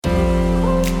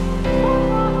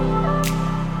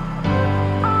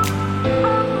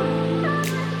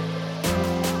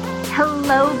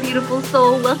beautiful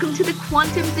soul. Welcome to the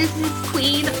Quantum Business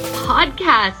Queen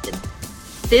podcast.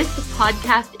 This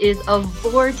podcast is a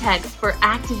vortex for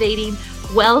activating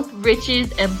wealth,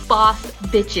 riches, and boss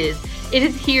bitches. It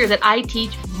is here that I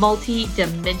teach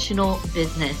multi-dimensional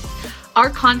business. Our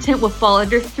content will fall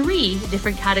under 3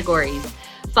 different categories: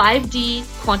 5D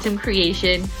quantum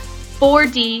creation,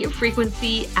 4D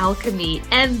frequency alchemy,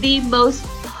 and the most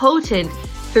potent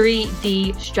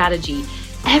 3D strategy.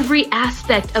 Every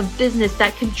aspect of business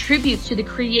that contributes to the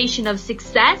creation of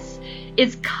success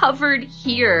is covered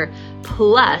here.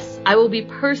 Plus, I will be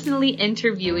personally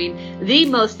interviewing the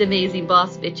most amazing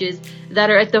boss bitches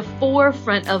that are at the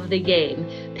forefront of the game,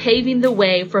 paving the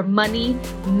way for money,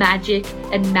 magic,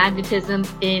 and magnetism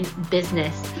in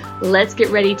business. Let's get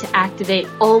ready to activate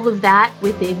all of that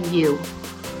within you.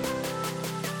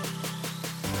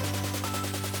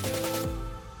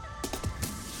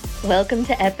 Welcome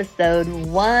to episode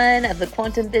 1 of the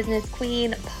Quantum Business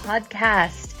Queen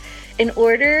podcast. In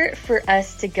order for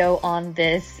us to go on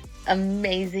this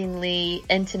amazingly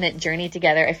intimate journey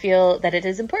together, I feel that it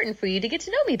is important for you to get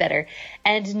to know me better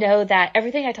and know that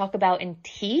everything I talk about and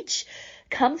teach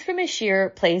comes from a sheer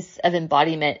place of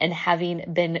embodiment and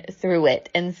having been through it.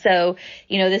 And so,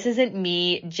 this isn't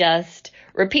me just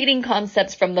repeating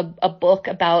concepts from a book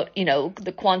about,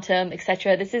 the quantum,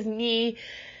 etc. This is me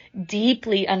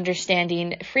deeply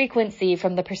understanding frequency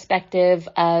from the perspective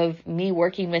of me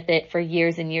working with it for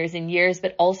years and years and years,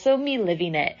 but also me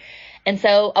living it. And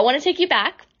so I want to take you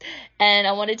back and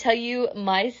I want to tell you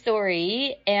my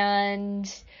story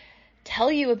and tell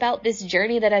you about this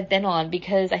journey that I've been on,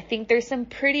 because I think there's some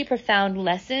pretty profound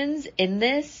lessons in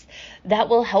this that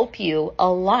will help you a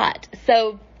lot.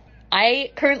 So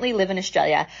I currently live in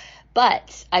Australia,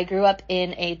 but I grew up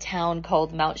in a town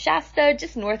called Mount Shasta,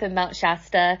 just north of Mount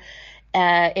Shasta,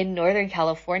 in Northern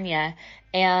California.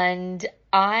 And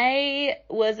I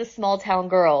was a small town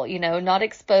girl, not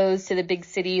exposed to the big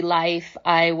city life.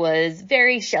 I was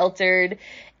very sheltered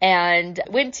and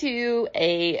went to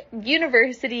a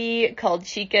university called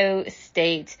Chico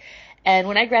State. And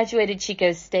when I graduated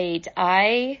Chico State,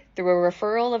 I, through a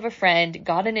referral of a friend,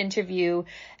 got an interview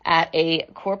at a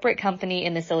corporate company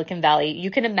in the Silicon Valley.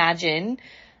 You can imagine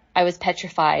I was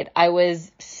petrified. I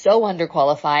was so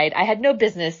underqualified. I had no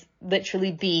business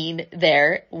literally being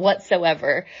there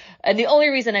whatsoever. And the only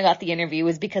reason I got the interview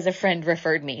was because a friend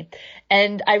referred me.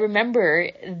 And I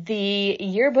remember the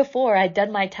year before I'd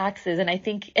done my taxes, and I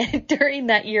think during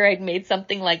that year I'd made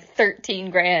something like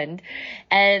 13 grand.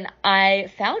 And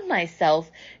I found myself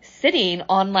sitting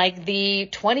on like the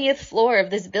 20th floor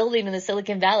of this building in the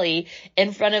Silicon Valley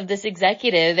in front of this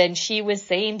executive. And she was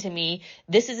saying to me,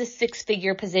 "This is a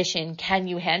 6-figure position. Can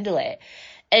you handle it?"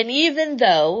 And even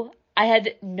though I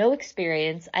had no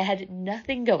experience, I had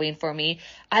nothing going for me,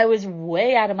 I was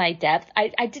way out of my depth. I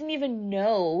didn't even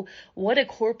know what a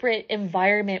corporate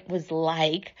environment was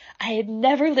like. I had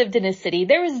never lived in a city.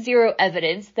 There was zero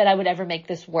evidence that I would ever make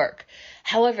this work.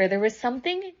 However, there was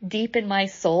something deep in my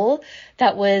soul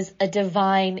that was a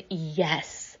divine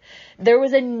yes. There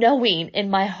was a knowing in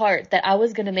my heart that I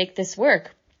was going to make this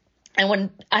work. And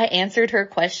when I answered her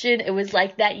question, it was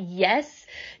like that yes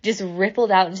just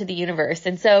rippled out into the universe.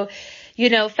 And so,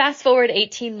 fast forward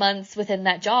 18 months within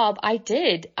that job, I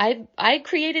did. I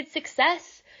created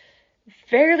success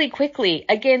fairly quickly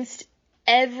against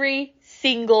every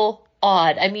single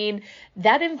odd. I mean,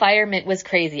 that environment was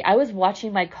crazy. I was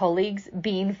watching my colleagues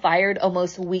being fired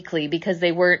almost weekly because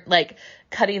they weren't like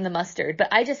cutting the mustard, but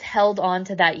I just held on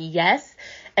to that yes,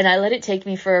 and I let it take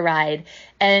me for a ride.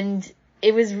 And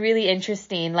it was really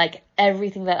interesting, like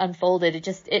everything that unfolded,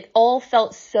 it all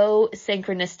felt so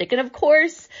synchronistic. And of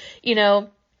course,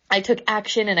 I took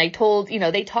action and I told,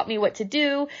 they taught me what to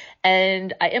do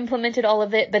and I implemented all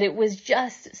of it, but it was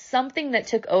just something that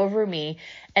took over me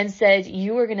and said,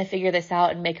 you are going to figure this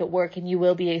out and make it work and you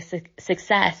will be a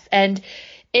success. And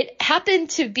it happened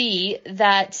to be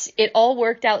that it all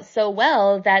worked out so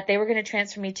well that they were going to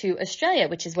transfer me to Australia,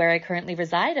 which is where I currently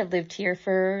reside. I've lived here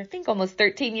for, I think, almost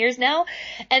 13 years now.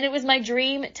 And it was my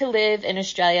dream to live in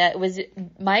Australia. It was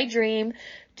my dream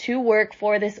to work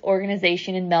for this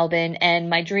organization in Melbourne, and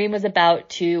my dream was about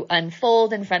to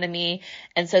unfold in front of me.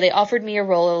 And so they offered me a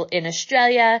role in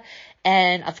Australia.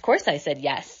 And of course I said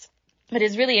yes. But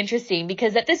it's really interesting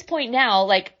because at this point now,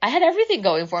 like, I had everything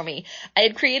going for me. I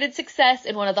had created success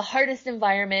in one of the hardest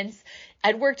environments.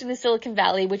 I'd worked in the Silicon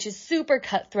Valley, which is super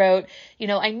cutthroat.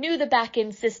 I knew the back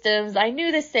end systems. I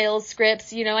knew the sales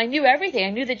scripts. I knew everything.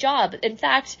 I knew the job. In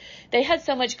fact, they had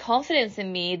so much confidence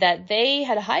in me that they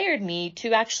had hired me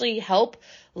to actually help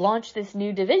launch this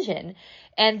new division.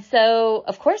 And so,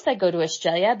 of course, I go to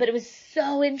Australia, but it was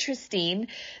so interesting.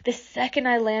 The second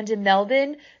I landed in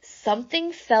Melbourne,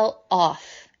 something felt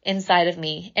off inside of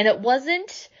me. And it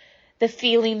wasn't the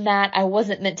feeling that I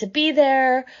wasn't meant to be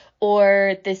there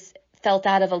or this felt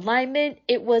out of alignment.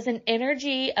 It was an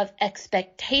energy of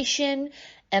expectation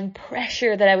and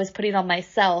pressure that I was putting on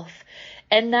myself.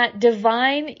 And that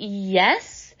divine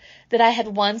yes that I had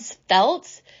once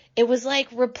felt, it was like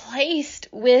replaced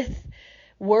with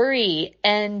worry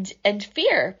and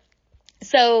fear.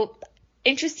 So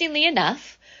interestingly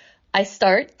enough, I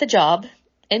start the job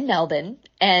in Melbourne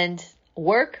and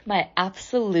work my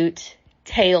absolute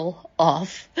tail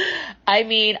off. I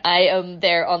mean, I am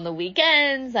there on the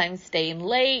weekends. I'm staying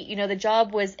late. The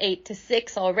job was 8 to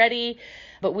 6 already,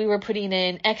 but we were putting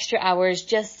in extra hours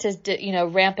just to,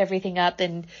 ramp everything up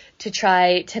and to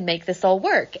try to make this all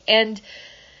work. And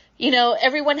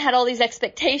everyone had all these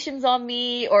expectations on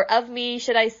me, or of me,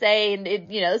 should I say.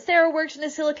 And Sarah works in the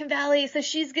Silicon Valley, so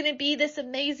she's going to be this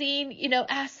amazing,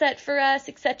 asset for us,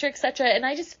 et cetera, et cetera. And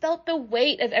I just felt the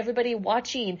weight of everybody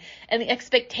watching and the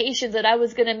expectations that I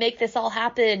was going to make this all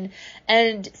happen.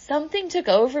 And something took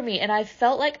over me and I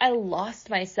felt like I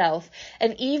lost myself.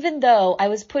 And even though I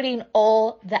was putting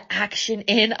all the action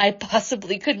in I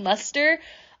possibly could muster,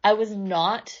 I was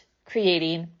not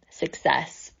creating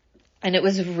success. And it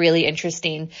was really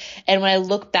interesting. And when I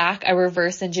look back, I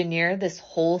reverse engineer this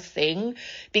whole thing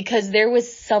because there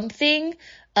was something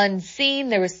unseen.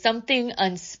 There was something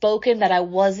unspoken that I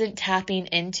wasn't tapping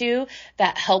into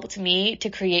that helped me to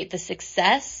create the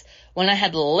success when I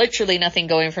had literally nothing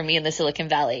going for me in the Silicon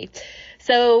Valley.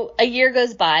 So a year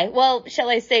goes by. Well,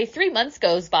 shall I say 3 months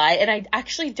goes by and I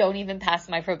actually don't even pass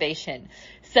my probation.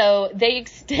 So they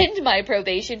extend my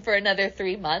probation for another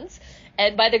 3 months.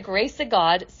 And by the grace of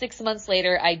God, 6 months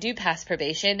later, I do pass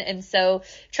probation. And so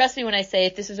trust me when I say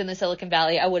if this was in the Silicon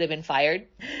Valley, I would have been fired.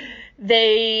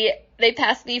 They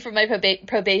passed me for my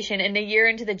probation, and a year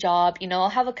into the job, I'll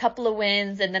have a couple of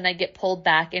wins and then I get pulled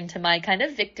back into my kind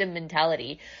of victim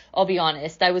mentality. I'll be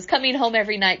honest. I was coming home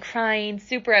every night crying,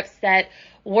 super upset,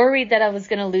 worried that I was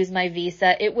going to lose my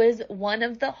visa. It was one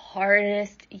of the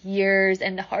hardest years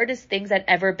and the hardest things I'd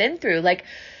ever been through. Like,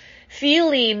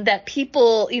 feeling that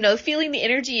people, feeling the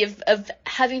energy of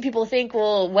having people think,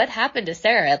 well, what happened to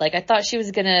Sarah? Like, I thought she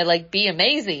was going to be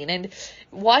amazing, and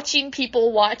watching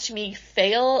people watch me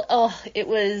fail. Oh, it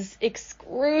was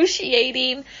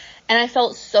excruciating. And I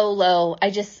felt so low.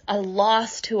 I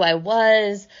lost who I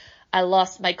was. I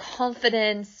lost my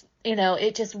confidence.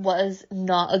 It just was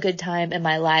not a good time in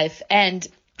my life. And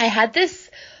I had this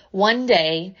one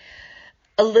day,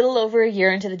 a little over a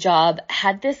year into the job,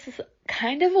 had this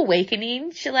kind of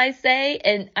awakening, shall I say?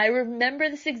 And I remember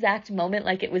this exact moment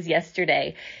like it was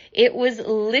yesterday. It was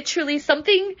literally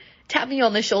something tapped me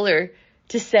on the shoulder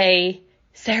to say,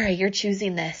 Sarah, you're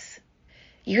choosing this.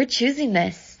 You're choosing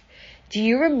this. Do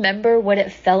you remember what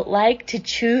it felt like to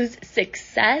choose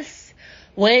success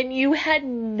when you had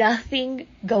nothing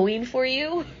going for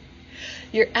you?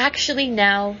 You're actually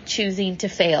now choosing to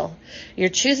fail. You're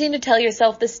choosing to tell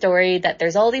yourself the story that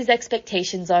there's all these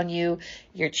expectations on you.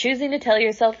 You're choosing to tell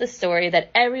yourself the story that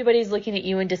everybody's looking at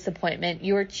you in disappointment.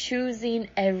 You're choosing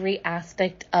every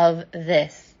aspect of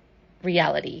this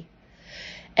reality.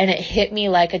 And it hit me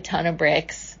like a ton of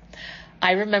bricks.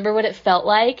 I remember what it felt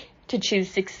like to choose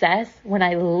success when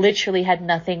I literally had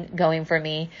nothing going for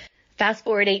me. Fast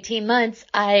forward 18 months,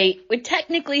 I would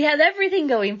technically have everything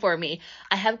going for me.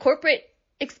 I have corporate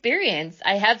experience.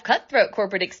 I have cutthroat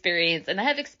corporate experience, and I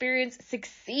have experience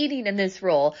succeeding in this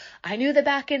role. I knew the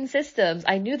back end systems.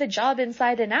 I knew the job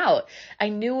inside and out. I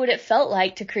knew what it felt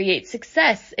like to create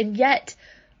success. And yet,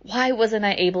 why wasn't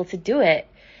I able to do it?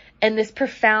 And this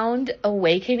profound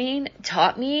awakening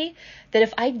taught me that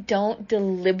if I don't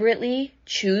deliberately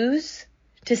choose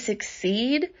to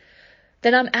succeed,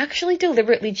 then I'm actually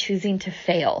deliberately choosing to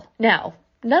fail. Now,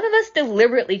 none of us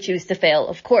deliberately choose to fail,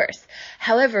 of course.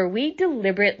 However, we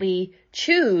deliberately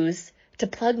choose to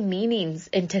plug meanings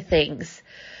into things.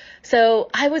 So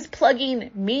I was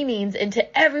plugging meanings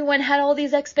into everyone had all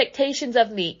these expectations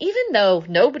of me, even though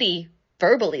nobody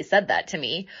verbally said that to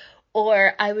me.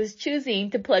 Or I was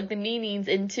choosing to plug the meanings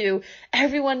into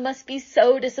everyone must be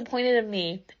so disappointed in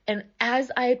me. And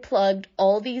as I plugged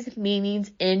all these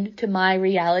meanings into my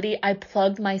reality, I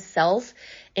plugged myself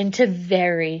into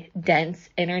very dense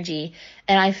energy.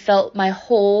 And I felt my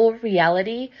whole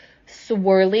reality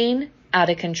swirling out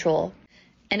of control.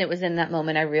 And it was in that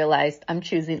moment I realized I'm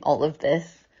choosing all of this.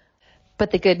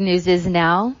 But the good news is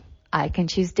now I can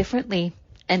choose differently.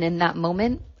 And in that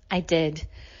moment, I did.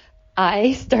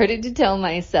 I started to tell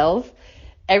myself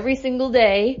every single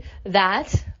day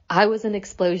that I was an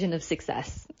explosion of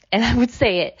success. And I would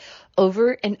say it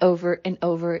over and over and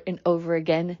over and over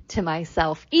again to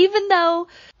myself, even though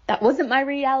that wasn't my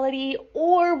reality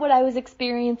or what I was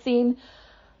experiencing.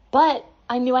 But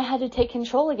I knew I had to take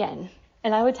control again.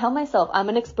 And I would tell myself, I'm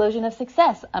an explosion of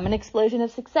success. I'm an explosion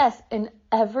of success. And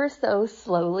ever so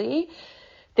slowly,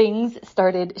 things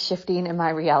started shifting in my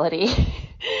reality.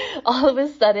 All of a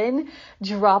sudden,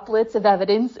 droplets of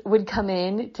evidence would come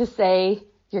in to say,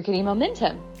 you're getting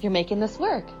momentum. You're making this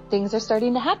work. Things are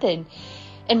starting to happen.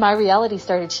 And my reality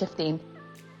started shifting.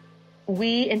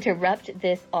 We interrupt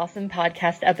this awesome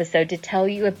podcast episode to tell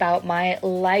you about my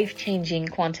life-changing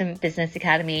Quantum Business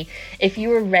Academy. If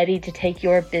you are ready to take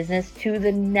your business to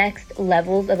the next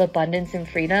levels of abundance and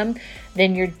freedom,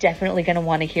 then you're definitely going to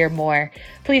want to hear more.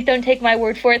 Please don't take my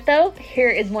word for it though. Here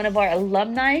is one of our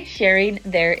alumni sharing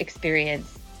their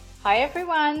experience. Hi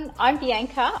everyone, I'm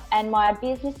Bianca and my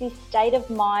business is State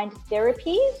of Mind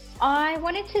Therapies. I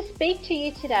wanted to speak to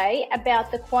you today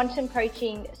about the Quantum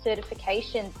Coaching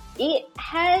Certification. It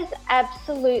has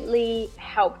absolutely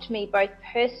helped me both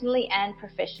personally and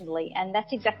professionally, and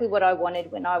that's exactly what I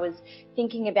wanted when I was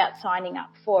thinking about signing up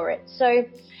for it. So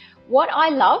what I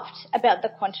loved about the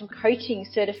Quantum Coaching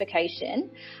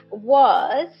Certification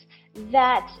was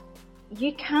that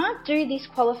you can't do this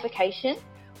qualification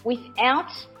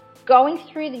without going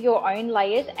through your own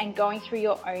layers and going through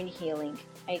your own healing,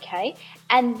 okay?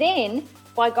 And then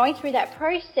by going through that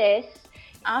process,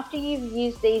 after you've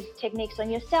used these techniques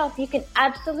on yourself, you can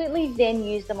absolutely then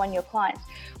use them on your clients,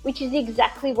 which is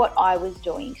exactly what I was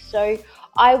doing. So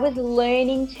I was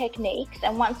learning techniques,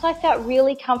 and once I felt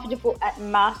really comfortable at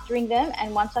mastering them,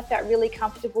 and once I felt really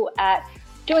comfortable at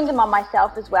doing them on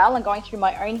myself as well and going through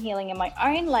my own healing and my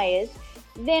own layers,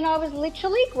 then I was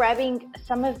literally grabbing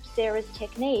some of Sarah's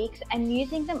techniques and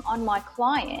using them on my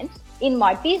clients in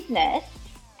my business.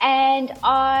 And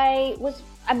I was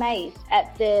amazed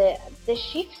at the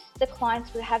shifts the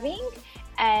clients were having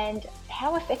and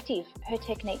how effective her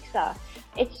techniques are.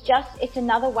 It's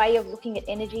another way of looking at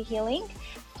energy healing.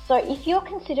 So if you're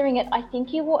considering it, I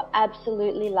think you will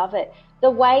absolutely love it. The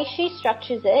way she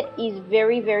structures it is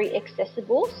very, very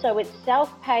accessible. So it's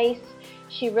self-paced.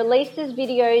 She releases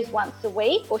videos once a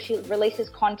week, or she releases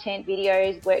content,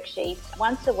 videos, worksheets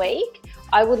once a week.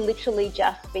 I would literally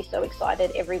just be so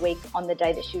excited every week on the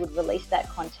day that she would release that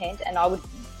content, and I would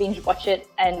binge watch it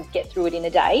and get through it in a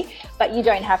day. But you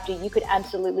don't have to. You could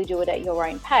absolutely do it at your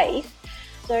own pace.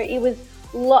 So it was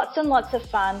lots and lots of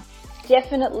fun.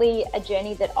 Definitely a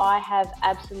journey that I have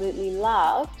absolutely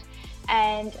loved.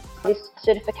 And this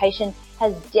certification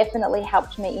has definitely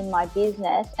helped me in my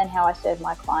business and how I serve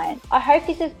my clients. I hope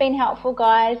this has been helpful,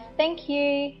 guys. Thank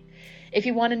you. If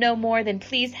you want to know more, then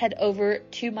please head over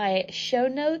to my show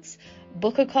notes,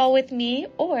 book a call with me,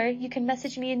 or you can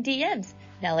message me in DMs.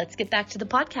 Now let's get back to the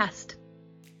podcast.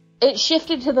 It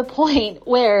shifted to the point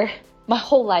where my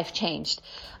whole life changed.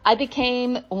 I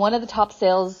became one of the top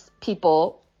sales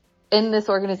people in this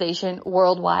organization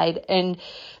worldwide. And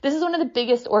this is one of the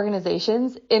biggest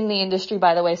organizations in the industry,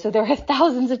 by the way. So there are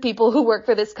thousands of people who work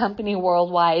for this company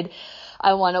worldwide.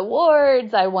 I won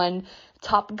awards. I won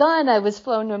Top Gun. I was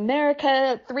flown to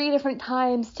America 3 different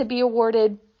times to be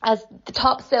awarded as the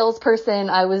top salesperson.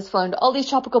 I was flown to all these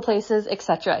tropical places,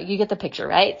 etc. You get the picture,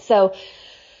 right? So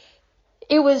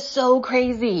it was so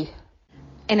crazy.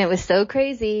 And it was so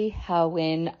crazy how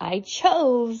when I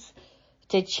chose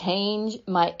to change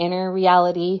my inner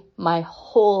reality, my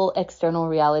whole external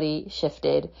reality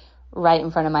shifted right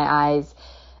in front of my eyes.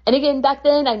 And again, back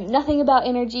then, I knew nothing about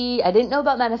energy. I didn't know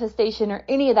about manifestation or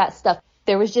any of that stuff.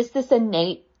 There was just this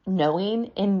innate knowing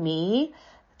in me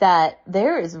that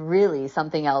there is really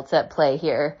something else at play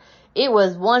here. It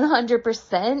was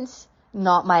 100%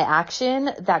 not my action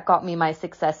that got me my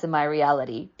success in my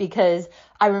reality, because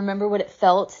I remember what it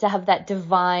felt to have that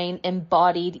divine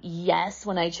embodied yes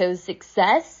when I chose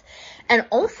success. And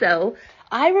also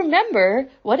I remember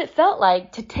what it felt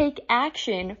like to take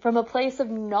action from a place of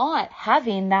not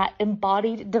having that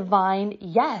embodied divine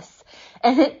yes.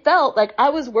 And it felt like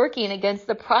I was working against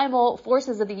the primal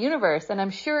forces of the universe. And I'm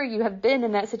sure you have been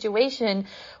in that situation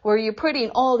where you're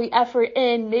putting all the effort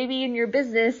in, maybe in your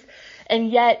business,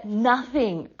 and yet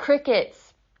nothing,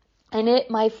 crickets. And it,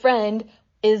 my friend,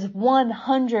 is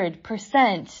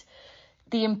 100%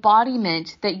 the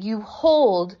embodiment that you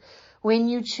hold when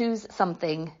you choose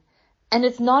something. And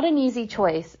it's not an easy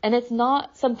choice. And it's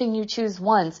not something you choose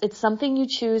once. It's something you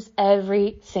choose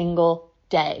every single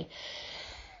day.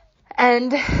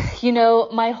 And,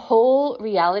 my whole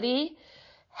reality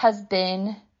has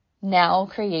been now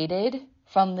created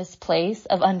from this place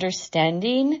of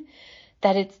understanding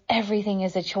that everything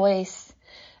is a choice.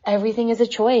 Everything is a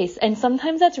choice. And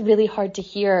sometimes that's really hard to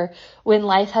hear when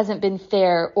life hasn't been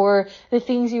fair or the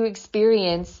things you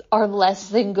experience are less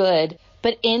than good.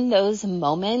 But in those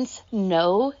moments,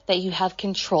 know that you have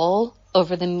control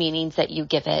over the meanings that you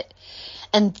give it.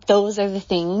 And those are the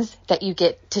things that you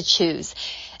get to choose.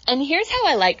 And here's how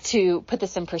I like to put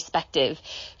this in perspective.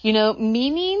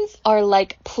 Meanings are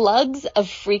like plugs of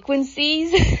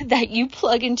frequencies that you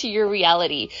plug into your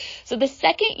reality. So the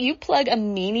second you plug a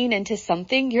meaning into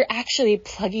something, you're actually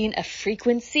plugging a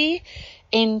frequency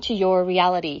into your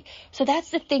reality. So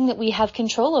that's the thing that we have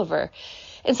control over.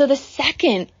 And so the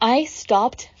second I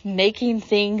stopped making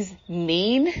things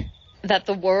mean, that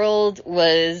the world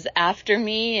was after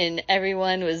me and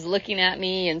everyone was looking at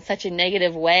me in such a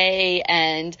negative way,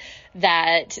 and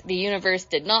that the universe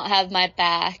did not have my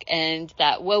back, and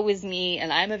that woe is me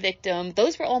and I'm a victim.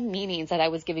 Those were all meanings that I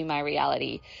was giving my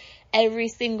reality. Every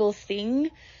single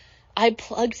thing, I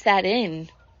plugged that in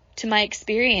to my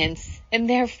experience, and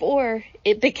therefore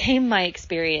it became my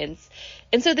experience.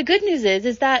 And so the good news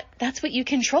is that that's what you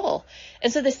control.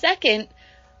 And so the second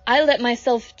I let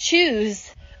myself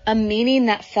choose a meaning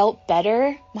that felt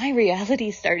better, my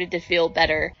reality started to feel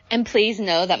better. And please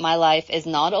know that my life is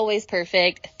not always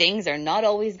perfect. Things are not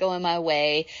always going my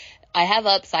way. I have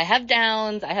ups, I have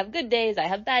downs, I have good days, I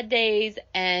have bad days.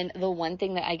 And the one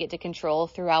thing that I get to control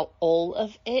throughout all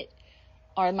of it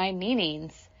are my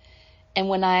meanings. And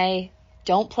when I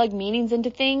don't plug meanings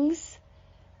into things,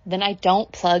 then I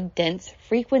don't plug dense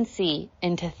frequency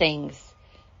into things.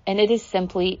 And it is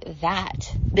simply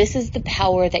that. This is the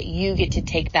power that you get to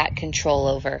take back control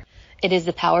over. It is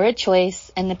the power of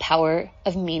choice and the power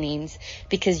of meanings,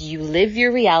 because you live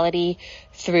your reality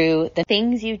through the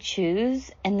things you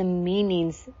choose and the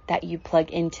meanings that you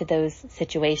plug into those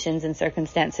situations and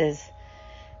circumstances.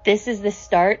 This is the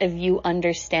start of you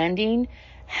understanding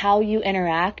how you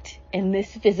interact in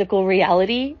this physical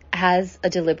reality as a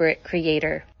deliberate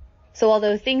creator. So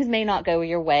although things may not go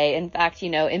your way, in fact,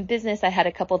 in business, I had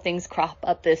a couple things crop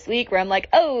up this week where I'm like,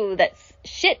 oh, that's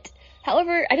shit.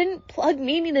 However, I didn't plug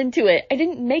meaning into it. I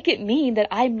didn't make it mean that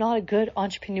I'm not a good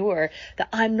entrepreneur, that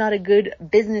I'm not a good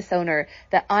business owner,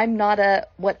 that I'm not a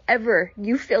whatever.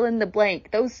 You fill in the blank.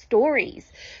 Those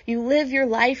stories. You live your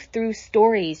life through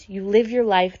stories. You live your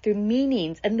life through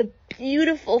meanings. And the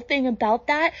beautiful thing about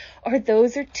that are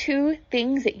those are two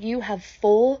things that you have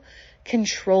full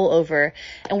control over.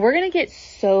 And we're going to get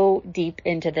so deep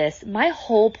into this. My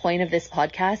whole point of this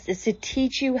podcast is to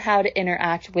teach you how to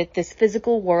interact with this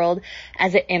physical world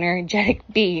as an energetic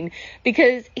being.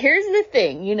 Because here's the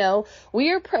thing, we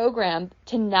are programmed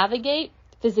to navigate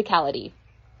physicality.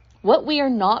 What we are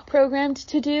not programmed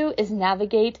to do is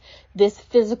navigate this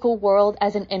physical world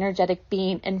as an energetic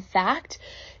being. In fact,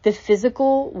 the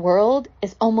physical world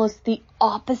is almost the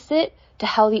opposite to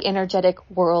how the energetic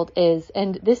world is.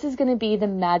 And this is going to be the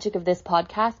magic of this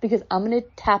podcast, because I'm going to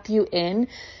tap you in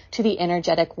to the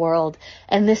energetic world.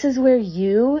 And this is where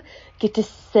you get to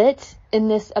sit in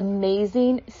this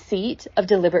amazing seat of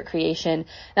deliberate creation.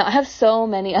 Now, I have so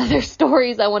many other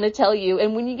stories I want to tell you.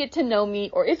 And when you get to know me,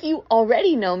 or if you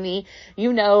already know me,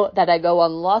 you know that I go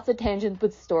on lots of tangents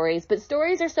with stories. But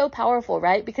stories are so powerful,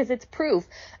 right? Because it's proof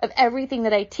of everything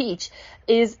that I teach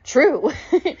is true.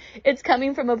 It's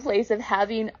coming from a place of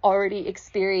having already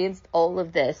experienced all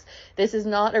of this. This is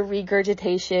not a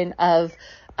regurgitation of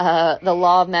the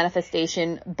Law of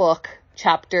Manifestation book,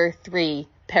 chapter 3.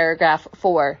 Paragraph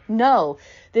 4. No,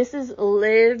 this is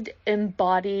lived,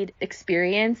 embodied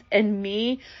experience, and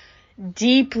me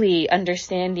deeply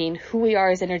understanding who we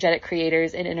are as energetic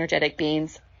creators and energetic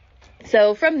beings.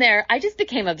 So from there, I just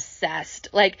became obsessed.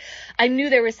 Like, I knew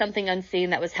there was something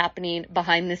unseen that was happening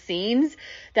behind the scenes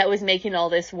that was making all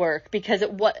this work, because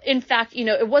it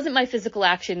wasn't my physical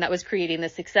action that was creating the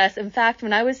success. In fact,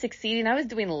 when I was succeeding, I was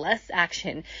doing less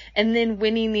action and then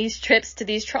winning these trips to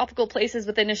these tropical places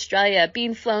within Australia,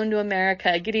 being flown to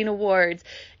America, getting awards,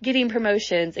 getting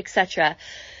promotions, etc.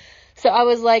 So I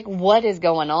was like, what is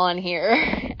going on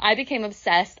here? I became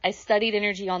obsessed. I studied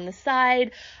energy on the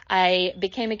side. I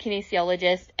became a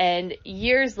kinesiologist, and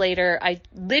years later, I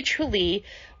literally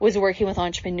was working with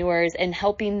entrepreneurs and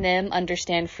helping them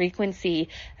understand frequency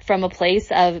from a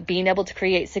place of being able to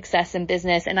create success in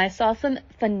business. And I saw some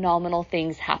phenomenal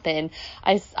things happen.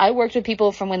 I worked with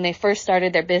people from when they first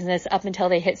started their business up until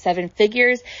they hit 7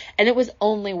 figures, and it was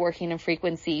only working in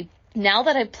frequency. Now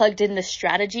that I've plugged in the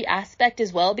strategy aspect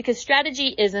as well, because strategy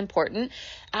is important,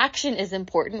 action is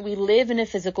important. We live in a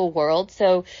physical world,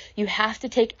 so you have to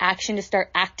take action to start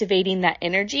activating that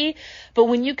energy. But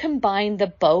when you combine the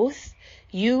both,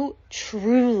 you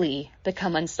truly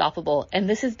become unstoppable. And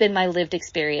this has been my lived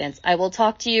experience. I will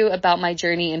talk to you about my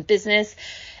journey in business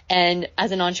and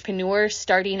as an entrepreneur,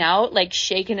 starting out, like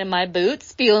shaking in my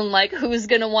boots, feeling like who's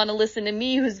going to want to listen to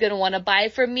me, who's going to want to buy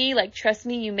from me. Like, trust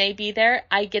me, you may be there.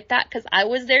 I get that because I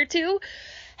was there too.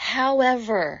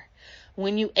 However,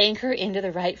 when you anchor into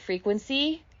the right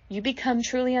frequency, you become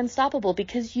truly unstoppable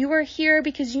because you are here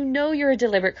because you know you're a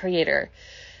deliberate creator.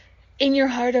 In your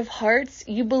heart of hearts,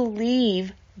 you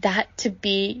believe that to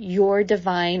be your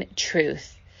divine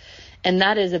truth. And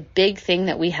that is a big thing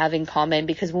that we have in common,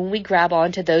 because when we grab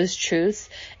onto those truths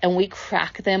and we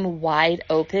crack them wide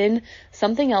open,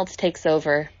 something else takes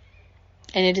over.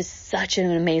 And it is such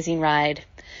an amazing ride.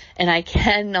 And I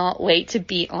cannot wait to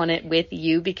be on it with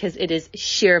you because it is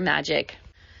sheer magic.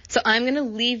 So I'm going to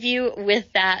leave you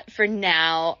with that for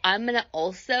now. I'm going to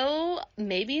also,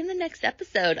 maybe in the next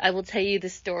episode, I will tell you the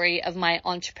story of my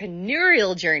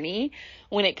entrepreneurial journey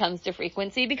when it comes to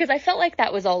frequency, because I felt like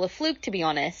that was all a fluke, to be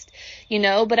honest,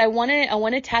 but I want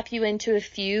to tap you into a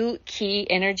few key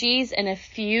energies and a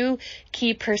few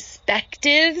key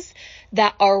perspectives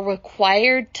that are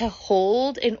required to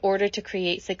hold in order to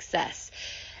create success.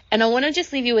 And I want to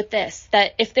just leave you with this,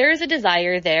 that if there is a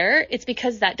desire there, it's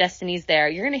because that destiny's there.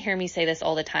 You're going to hear me say this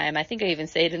all the time. I think I even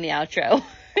say it in the outro.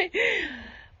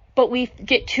 But we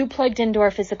get too plugged into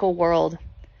our physical world.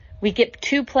 We get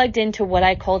too plugged into what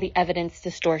I call the evidence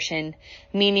distortion,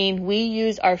 meaning we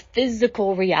use our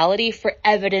physical reality for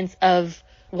evidence of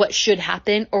what should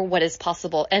happen or what is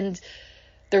possible. And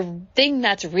the thing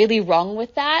that's really wrong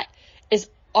with that is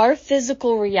our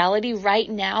physical reality right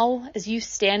now, as you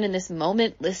stand in this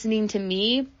moment listening to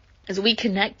me, as we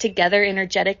connect together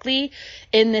energetically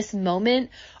in this moment,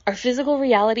 our physical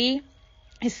reality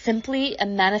is simply a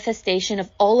manifestation of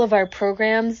all of our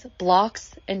programs,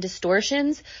 blocks, and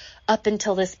distortions up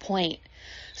until this point.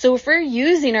 So if we're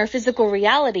using our physical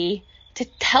reality to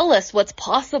tell us what's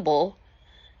possible,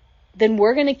 then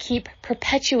we're going to keep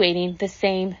perpetuating the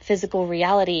same physical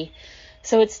reality.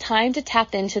 So it's time to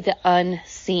tap into the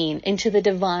unseen, into the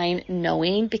divine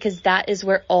knowing, because that is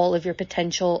where all of your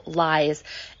potential lies.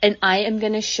 And I am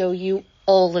going to show you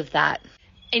all of that.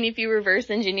 And if you reverse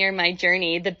engineer my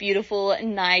journey, the beautiful,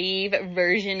 naive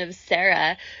version of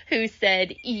Sarah who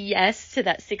said yes to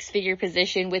that 6-figure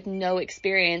position with no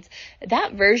experience,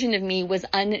 that version of me was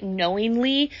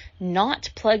unknowingly not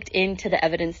plugged into the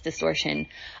evidence distortion.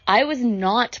 I was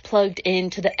not plugged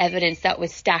into the evidence that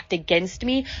was stacked against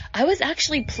me. I was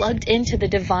actually plugged into the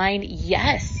divine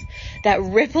yes that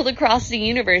rippled across the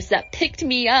universe, that picked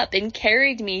me up and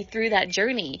carried me through that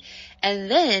journey. And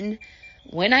then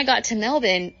when I got to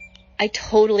Melbourne, I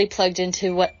totally plugged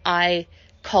into what I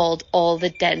called all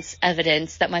the dense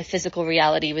evidence that my physical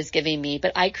reality was giving me.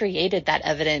 But I created that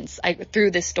evidence through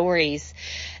the stories.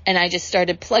 And I just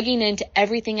started plugging into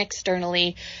everything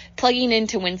externally, plugging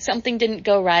into when something didn't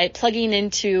go right, plugging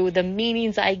into the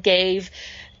meanings I gave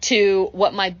to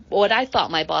what I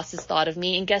thought my bosses thought of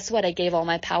me. And guess what? I gave all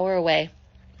my power away.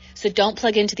 So don't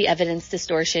plug into the evidence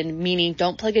distortion, meaning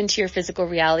don't plug into your physical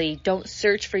reality. Don't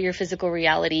search for your physical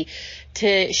reality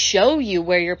to show you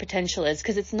where your potential is,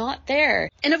 because it's not there.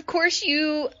 And of course,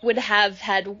 you would have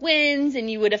had wins and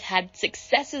you would have had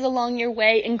successes along your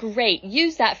way, and great.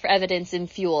 Use that for evidence and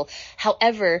fuel.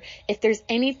 However, if there's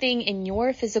anything in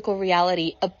your physical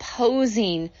reality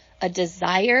opposing a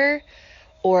desire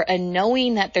or a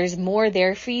knowing that there's more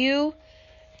there for you,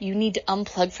 you need to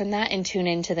unplug from that and tune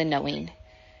into the knowing.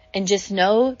 And just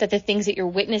know that the things that you're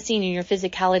witnessing in your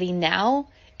physicality now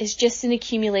is just an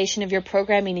accumulation of your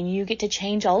programming, and you get to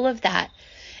change all of that.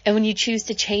 And when you choose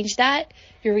to change that,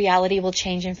 your reality will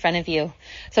change in front of you.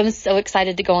 So I'm so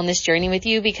excited to go on this journey with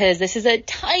you, because this is a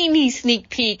tiny sneak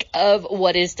peek of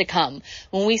what is to come.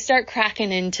 When we start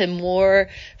cracking into more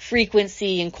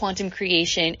frequency and quantum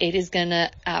creation, it is going to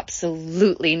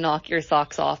absolutely knock your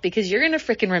socks off, because you're going to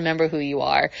freaking remember who you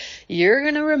are. You're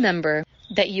going to remember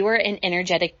that you are an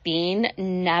energetic being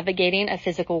navigating a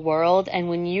physical world. And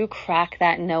when you crack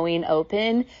that knowing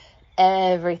open,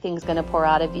 everything's going to pour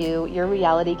out of you. Your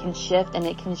reality can shift, and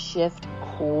it can shift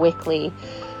quickly.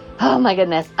 Oh my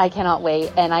goodness, I cannot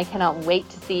wait. And I cannot wait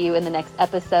to see you in the next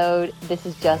episode. This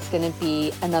is just going to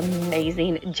be an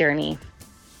amazing journey.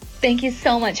 Thank you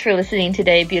so much for listening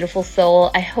today, beautiful soul.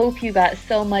 I hope you got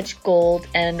so much gold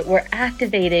and were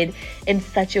activated in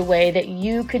such a way that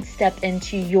you could step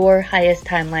into your highest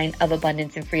timeline of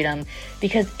abundance and freedom,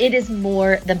 because it is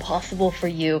more than possible for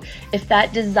you. If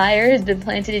that desire has been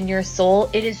planted in your soul,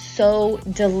 it is so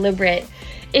deliberate.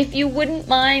 If you wouldn't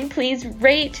mind, please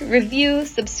rate, review,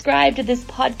 subscribe to this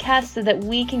podcast so that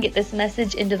we can get this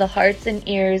message into the hearts and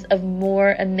ears of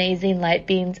more amazing light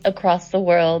beings across the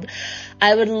world.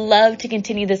 I would love to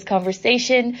continue this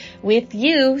conversation with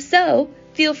you, so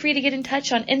feel free to get in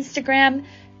touch on Instagram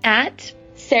at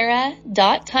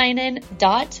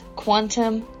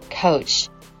sarah.tynan.quantumcoach.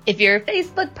 If you're a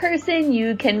Facebook person,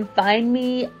 you can find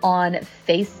me on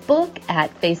Facebook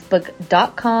at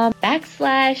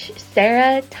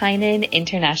facebook.com/Sarah Tynan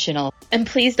International. And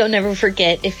please don't ever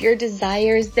forget, if your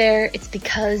desire is there, it's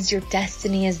because your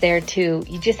destiny is there too.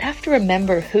 You just have to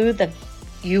remember who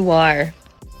you are.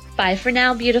 Bye for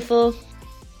now, beautiful.